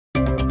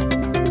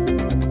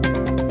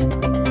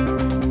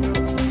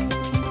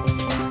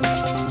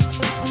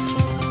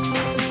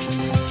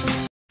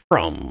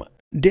From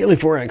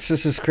DailyForex,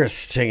 this is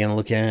Chris taking a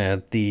look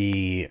at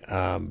the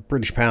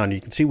British pound.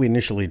 You can see we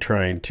initially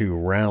tried to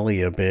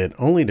rally a bit,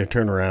 only to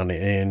turn around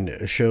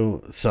and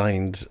show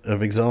signs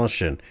of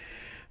exhaustion.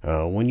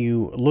 When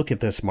you look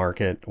at this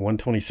market,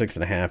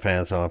 126.5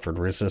 has offered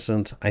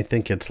resistance. I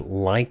think it's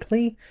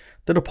likely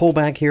that a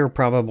pullback here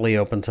probably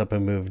opens up a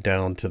move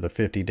down to the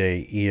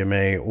 50-day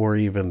EMA or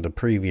even the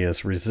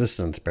previous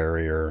resistance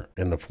barrier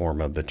in the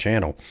form of the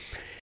channel.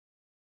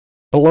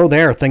 Below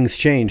there, things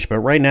change, but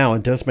right now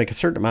it does make a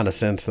certain amount of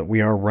sense that we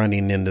are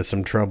running into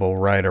some trouble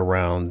right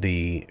around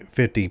the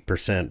 50%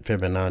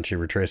 Fibonacci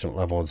retracement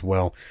level as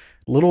well.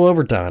 A little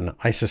overdone.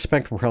 I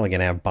suspect we're probably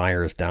going to have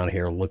buyers down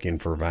here looking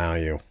for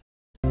value.